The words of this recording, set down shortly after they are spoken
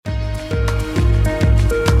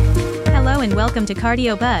Hello and welcome to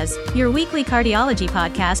Cardio Buzz, your weekly cardiology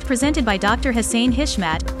podcast presented by Dr. Hussein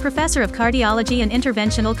Hishmat, Professor of Cardiology and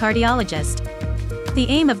Interventional Cardiologist. The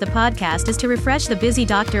aim of the podcast is to refresh the busy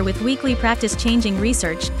doctor with weekly practice-changing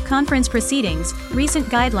research, conference proceedings, recent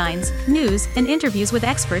guidelines, news, and interviews with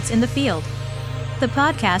experts in the field. The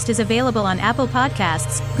podcast is available on Apple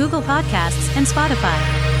Podcasts, Google Podcasts, and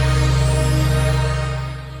Spotify.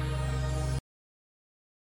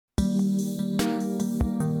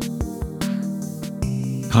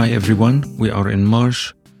 Hi everyone, we are in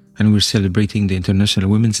March and we're celebrating the International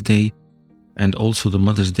Women's Day and also the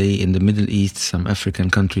Mother's Day in the Middle East, some African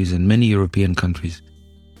countries and many European countries.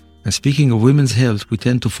 And speaking of women's health, we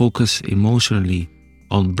tend to focus emotionally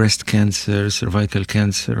on breast cancer, cervical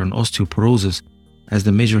cancer and osteoporosis as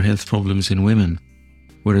the major health problems in women,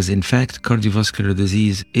 whereas in fact cardiovascular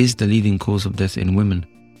disease is the leading cause of death in women,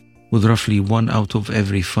 with roughly 1 out of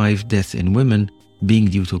every 5 deaths in women being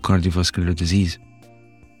due to cardiovascular disease.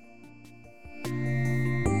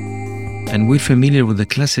 And we're familiar with the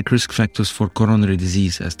classic risk factors for coronary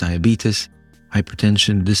disease as diabetes,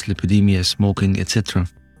 hypertension, dyslipidemia, smoking, etc.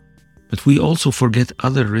 But we also forget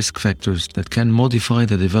other risk factors that can modify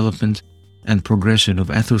the development and progression of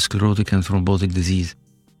atherosclerotic and thrombotic disease.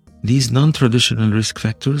 These non-traditional risk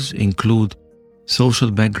factors include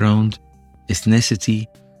social background, ethnicity,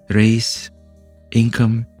 race,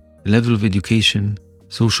 income, level of education,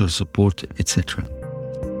 social support, etc.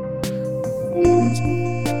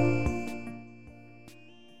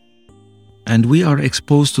 And we are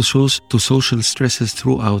exposed to social stresses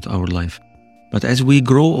throughout our life. But as we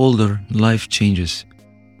grow older, life changes.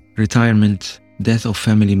 Retirement, death of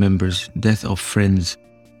family members, death of friends,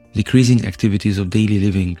 decreasing activities of daily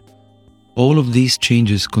living. All of these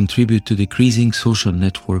changes contribute to decreasing social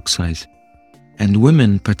network size. And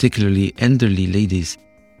women, particularly elderly ladies,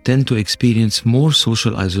 tend to experience more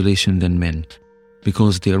social isolation than men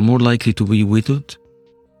because they are more likely to be widowed,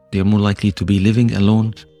 they are more likely to be living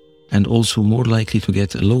alone, and also more likely to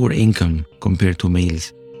get a lower income compared to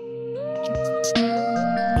males.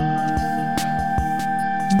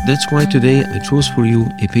 That's why today I chose for you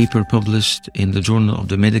a paper published in the Journal of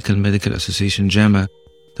the Medical Association JAMA,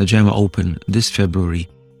 the JAMA Open, this February.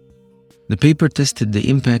 The paper tested the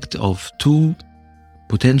impact of 2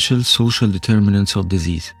 potential social determinants of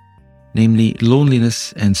disease, namely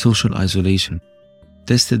loneliness and social isolation,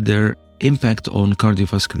 tested their impact on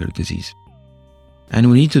cardiovascular disease. And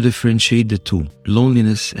we need to differentiate the two,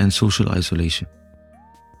 loneliness and social isolation.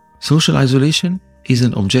 Social isolation is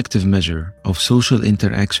an objective measure of social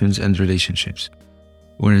interactions and relationships,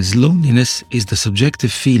 whereas loneliness is the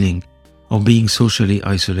subjective feeling of being socially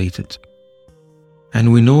isolated.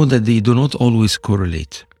 And we know that they do not always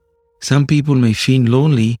correlate. Some people may feel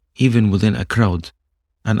lonely even within a crowd,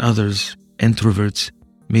 and others, introverts,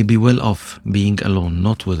 may be well off being alone,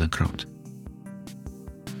 not with a crowd.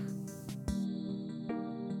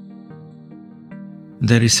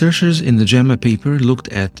 The researchers in the JAMA paper looked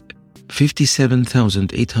at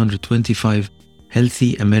 57,825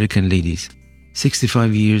 healthy American ladies,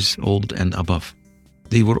 65 years old and above.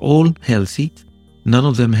 They were all healthy. None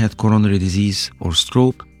of them had coronary disease or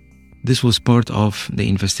stroke. This was part of the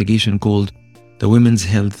investigation called the Women's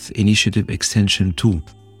Health Initiative Extension 2.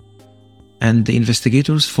 And the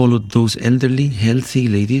investigators followed those elderly, healthy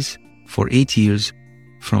ladies for 8 years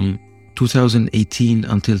from 2018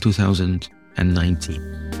 until 2019.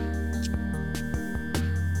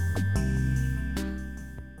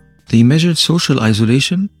 They measured social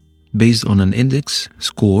isolation based on an index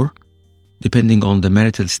score depending on the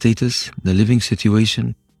marital status, the living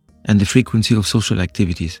situation, and the frequency of social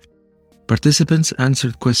activities. Participants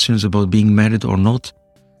answered questions about being married or not,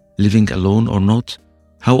 living alone or not,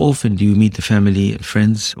 how often do you meet the family and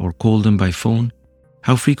friends or call them by phone,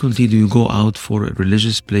 how frequently do you go out for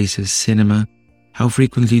religious places, cinema, how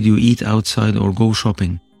frequently do you eat outside or go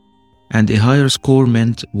shopping? And a higher score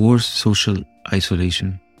meant worse social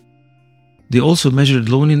isolation. They also measured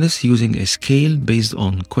loneliness using a scale based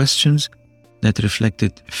on questions that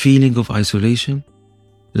reflected feeling of isolation,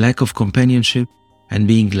 lack of companionship, and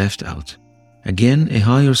being left out. Again, a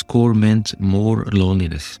higher score meant more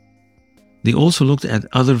loneliness. They also looked at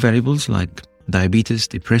other variables like diabetes,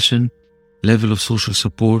 depression, level of social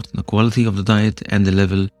support, the quality of the diet, and the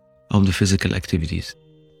level of the physical activities.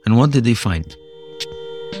 And what did they find?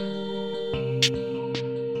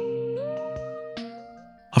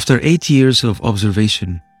 After 8 years of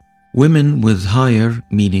observation, women with higher,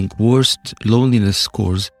 meaning worst loneliness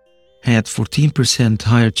scores, had 14%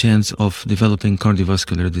 higher chance of developing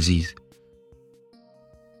cardiovascular disease.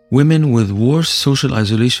 Women with worse social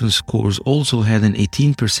isolation scores also had an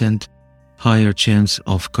 18% higher chance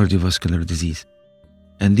of cardiovascular disease.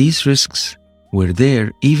 And these risks were there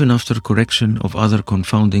even after correction of other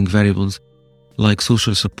confounding variables like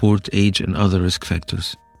social support, age, and other risk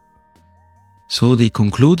factors. So they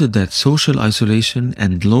concluded that social isolation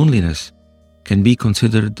and loneliness can be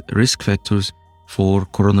considered risk factors for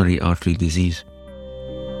coronary artery disease.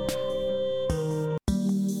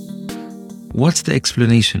 What's the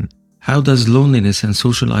explanation? How does loneliness and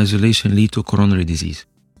social isolation lead to coronary disease?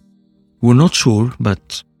 We're not sure,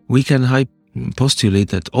 but we can postulate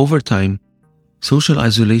that over time, social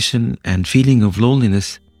isolation and feeling of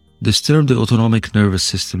loneliness disturb the autonomic nervous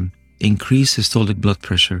system, increase systolic blood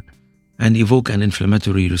pressure, and evoke an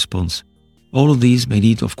inflammatory response. All of these may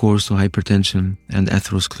lead, of course, to hypertension and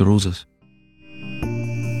atherosclerosis.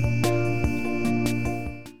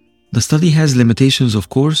 The study has limitations, of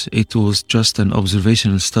course. It was just an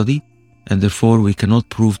observational study, and therefore we cannot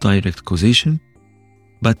prove direct causation.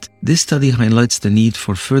 But this study highlights the need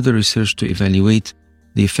for further research to evaluate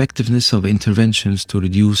the effectiveness of interventions to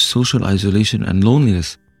reduce social isolation and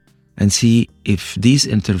loneliness, and see if these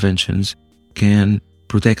interventions can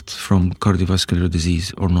protect from cardiovascular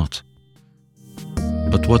disease or not.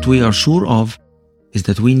 But what we are sure of is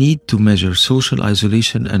that we need to measure social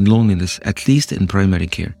isolation and loneliness, at least in primary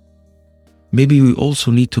care. Maybe we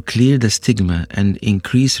also need to clear the stigma and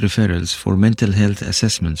increase referrals for mental health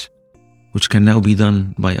assessments, which can now be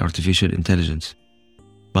done by artificial intelligence.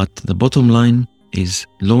 But the bottom line is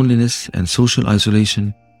loneliness and social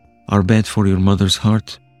isolation are bad for your mother's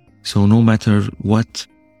heart, so no matter what,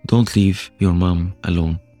 don't leave your mom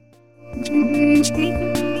alone.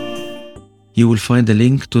 You will find the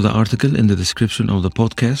link to the article in the description of the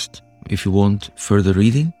podcast if you want further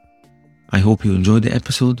reading. I hope you enjoyed the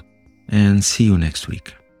episode and see you next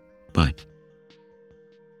week. Bye.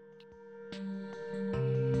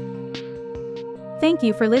 Thank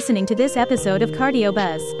you for listening to this episode of Cardio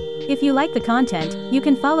Buzz. If you like the content, you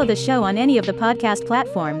can follow the show on any of the podcast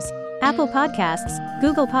platforms: Apple Podcasts,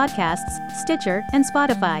 Google Podcasts, Stitcher, and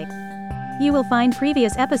Spotify. You will find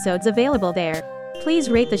previous episodes available there. Please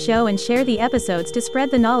rate the show and share the episodes to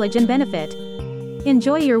spread the knowledge and benefit.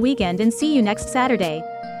 Enjoy your weekend and see you next Saturday.